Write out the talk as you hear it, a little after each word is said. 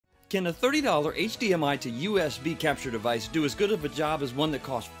Can a $30 HDMI to USB capture device do as good of a job as one that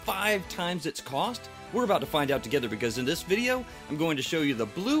costs 5 times its cost? We're about to find out together, because in this video, I'm going to show you the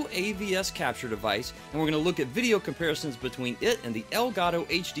BlueAVS capture device, and we're going to look at video comparisons between it and the Elgato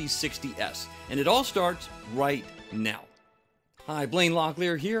HD60S. And it all starts right now. Hi, Blaine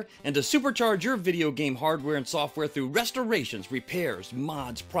Locklear here, and to supercharge your video game hardware and software through restorations, repairs,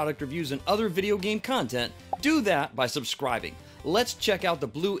 mods, product reviews, and other video game content, do that by subscribing. Let's check out the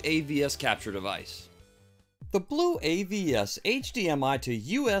BlueAVS capture device. The BlueAVS HDMI to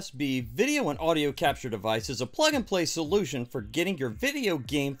USB video and audio capture device is a plug-and-play solution for getting your video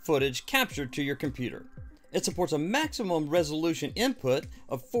game footage captured to your computer. It supports a maximum resolution input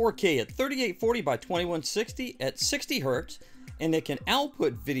of 4K at 3840 by 2160 at 60 Hz, and it can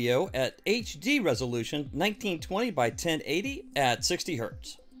output video at HD resolution 1920 by 1080 at 60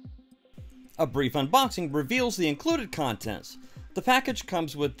 Hz. A brief unboxing reveals the included contents. The package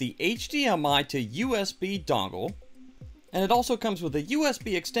comes with the HDMI to USB dongle, and it also comes with a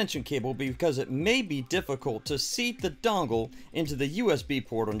USB extension cable because it may be difficult to seat the dongle into the USB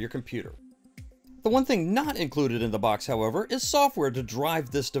port on your computer. The one thing not included in the box, however, is software to drive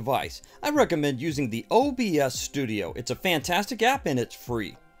this device. I recommend using the OBS Studio. It's a fantastic app and it's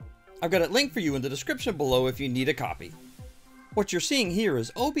free. I've got it linked for you in the description below if you need a copy. What you're seeing here is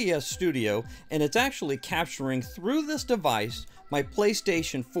OBS Studio, and it's actually capturing through this device my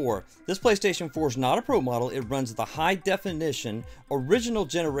PlayStation 4. This PlayStation 4 is not a Pro model. It runs the high definition original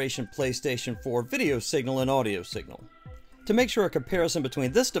generation PlayStation 4 video signal and audio signal. To make sure a comparison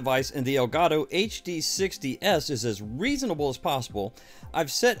between this device and the Elgato HD60S is as reasonable as possible,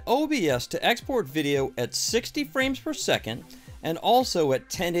 I've set OBS to export video at 60 frames per second and also at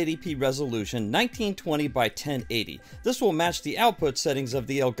 1080p resolution 1920 by 1080. This will match the output settings of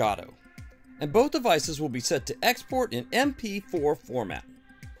the Elgato. And both devices will be set to export in MP4 format.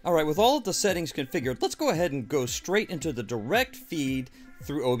 Alright, with all of the settings configured, let's go ahead and go straight into the direct feed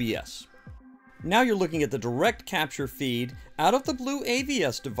through OBS. Now you're looking at the direct capture feed out of the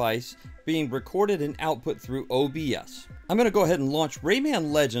BlueAVS device being recorded and output through OBS. I'm going to go ahead and launch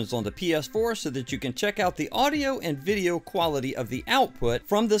Rayman Legends on the PS4 so that you can check out the audio and video quality of the output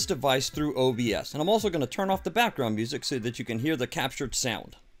from this device through OBS. And I'm also going to turn off the background music so that you can hear the captured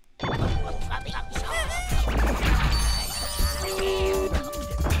sound.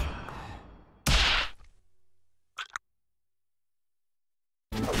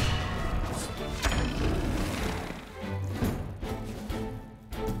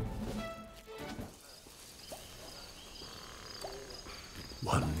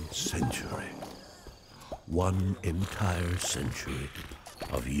 One century. One entire century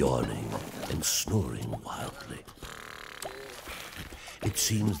of yawning and snoring wildly. It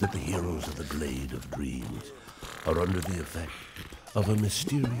seems that the heroes of the Glade of Dreams are under the effect of a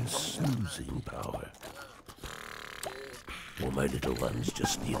mysterious soothing power. Well, my little ones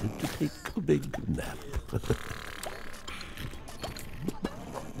just needed to take a big nap.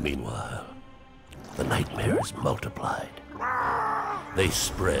 Meanwhile, the nightmares multiplied. They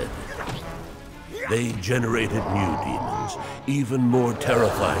spread. They generated new demons, even more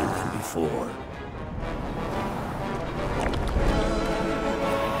terrifying than before.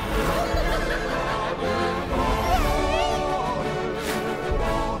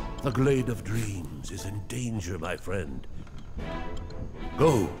 The Glade of Dreams is in danger, my friend.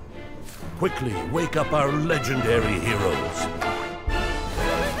 Go, quickly wake up our legendary heroes.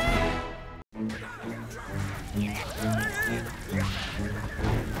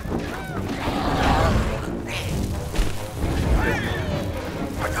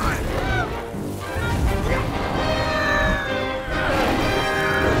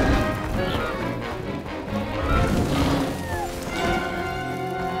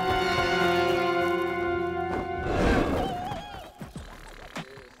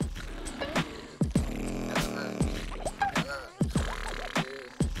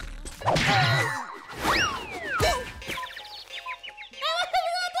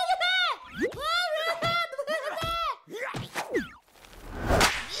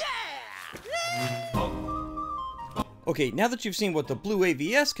 Okay, now that you've seen what the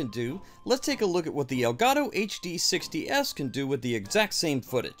BlueAVS can do, let's take a look at what the Elgato HD60S can do with the exact same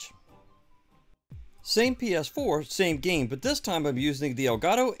footage. Same PS4, same game, but this time I'm using the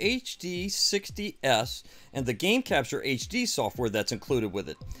Elgato HD60S and the Game Capture HD software that's included with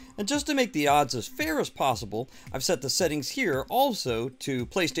it. And just to make the odds as fair as possible, I've set the settings here also to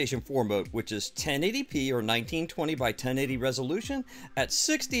PlayStation 4 mode, which is 1080p or 1920 by 1080 resolution at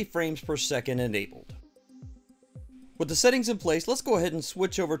 60 frames per second enabled. With the settings in place, let's go ahead and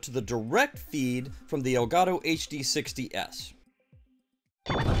switch over to the direct feed from the Elgato HD60S.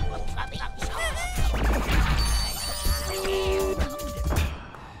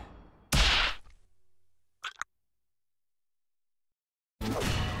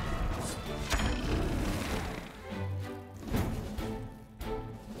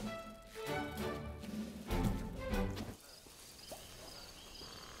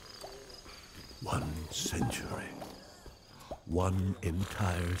 century. One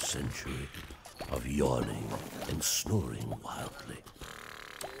entire century of yawning and snoring wildly.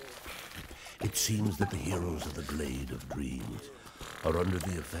 It seems that the heroes of the Glade of Dreams are under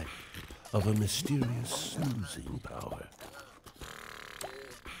the effect of a mysterious snoozing power.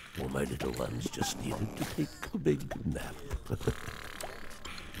 Well, my little ones just needed to take a big nap.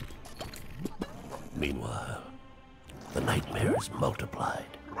 Meanwhile, the nightmares multiplied.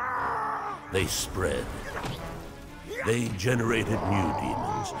 They spread. They generated new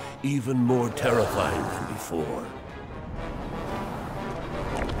demons, even more terrifying than before.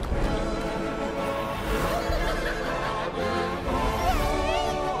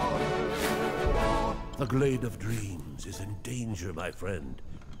 The Glade of Dreams is in danger, my friend.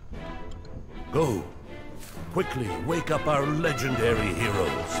 Go! Quickly, wake up our legendary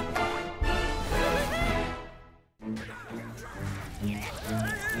heroes!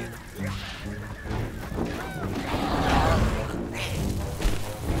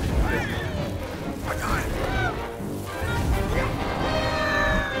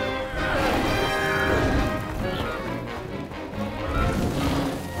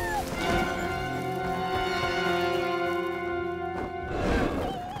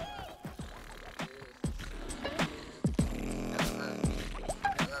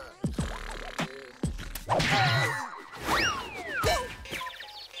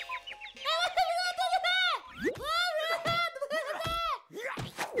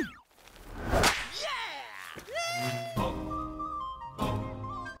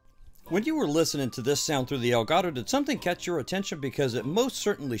 When you were listening to this sound through the Elgato, did something catch your attention? Because it most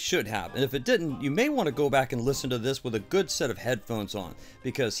certainly should have. And if it didn't, you may want to go back and listen to this with a good set of headphones on.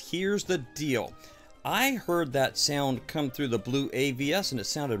 Because here's the deal. I heard that sound come through the BlueAVS and it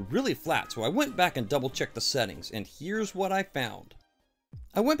sounded really flat. So I went back and double checked the settings. And here's what I found.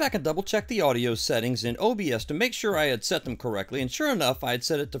 I went back and double checked the audio settings in OBS to make sure I had set them correctly. And sure enough, I had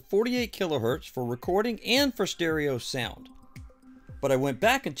set it to 48 kilohertz for recording and for stereo sound. But I went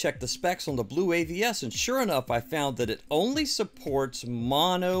back and checked the specs on the BlueAVS, and sure enough, I found that it only supports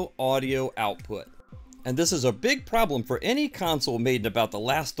mono audio output. And this is a big problem for any console made in about the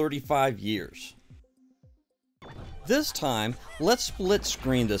last 35 years. This time, let's split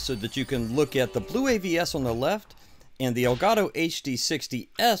screen this so that you can look at the BlueAVS on the left and the Elgato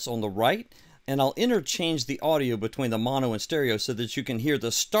HD60S on the right, and I'll interchange the audio between the mono and stereo so that you can hear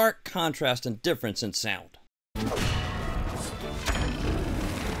the stark contrast and difference in sound.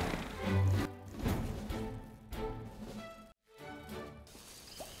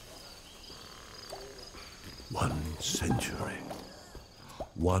 One century.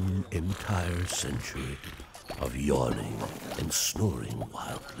 One entire century of yawning and snoring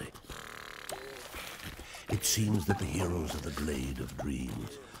wildly. It seems that the heroes of the Glade of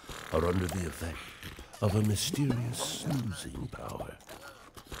Dreams are under the effect of a mysterious snoozing power.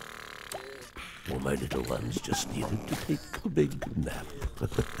 Well, my little ones just needed to take a big nap.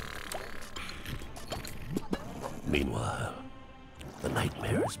 Meanwhile, the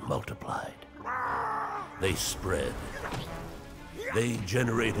nightmares multiplied. They spread. They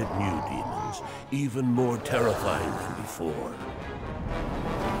generated new demons, even more terrifying than before.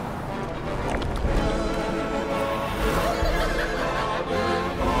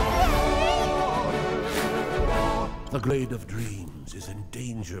 The Glade of Dreams is in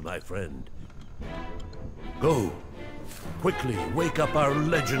danger, my friend. Go! Quickly, wake up our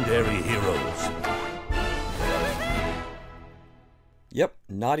legendary heroes! Yep,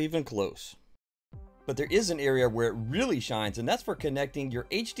 not even close. But there is an area where it really shines, and that's for connecting your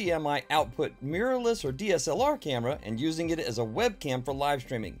HDMI output mirrorless or DSLR camera and using it as a webcam for live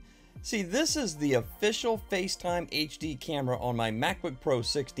streaming. See, this is the official FaceTime HD camera on my MacBook Pro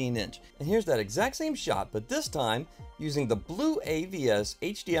 16-inch. And here's that exact same shot, but this time using the BlueAVS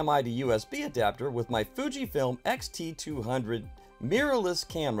HDMI to USB adapter with my Fujifilm X-T200 mirrorless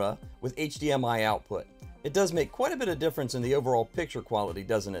camera with HDMI output. It does make quite a bit of difference in the overall picture quality,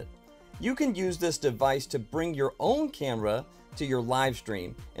 doesn't it? You can use this device to bring your own camera to your live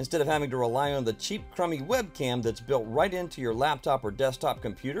stream instead of having to rely on the cheap, crummy webcam that's built right into your laptop or desktop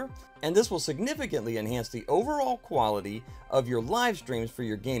computer. And this will significantly enhance the overall quality of your live streams for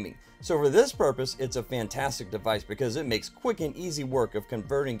your gaming. So for this purpose, it's a fantastic device because it makes quick and easy work of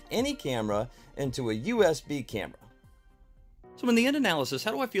converting any camera into a USB camera. So in the end analysis, how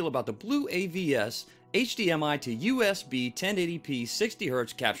do I feel about the BlueAVS HDMI to USB 1080p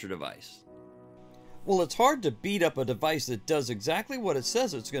 60Hz capture device? Well, it's hard to beat up a device that does exactly what it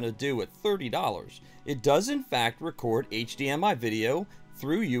says it's going to do at $30. It does in fact record HDMI video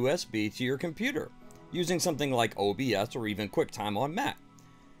through USB to your computer, using something like OBS or even QuickTime on Mac.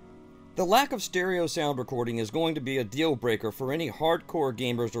 The lack of stereo sound recording is going to be a deal breaker for any hardcore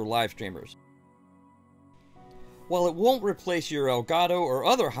gamers or live streamers. While it won't replace your Elgato or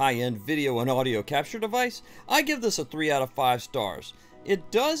other high-end video and audio capture device, I give this a 3 out of 5 stars.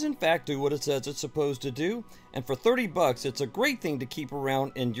 It does in fact do what it says it's supposed to do, and for 30 bucks it's a great thing to keep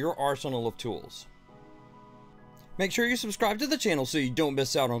around in your arsenal of tools. Make sure you subscribe to the channel so you don't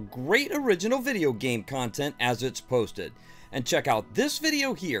miss out on great original video game content as it's posted. And check out this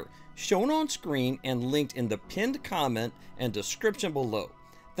video here, shown on screen and linked in the pinned comment and description below.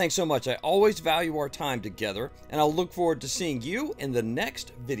 Thanks so much. I always value our time together, and I'll look forward to seeing you in the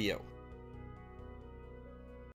next video.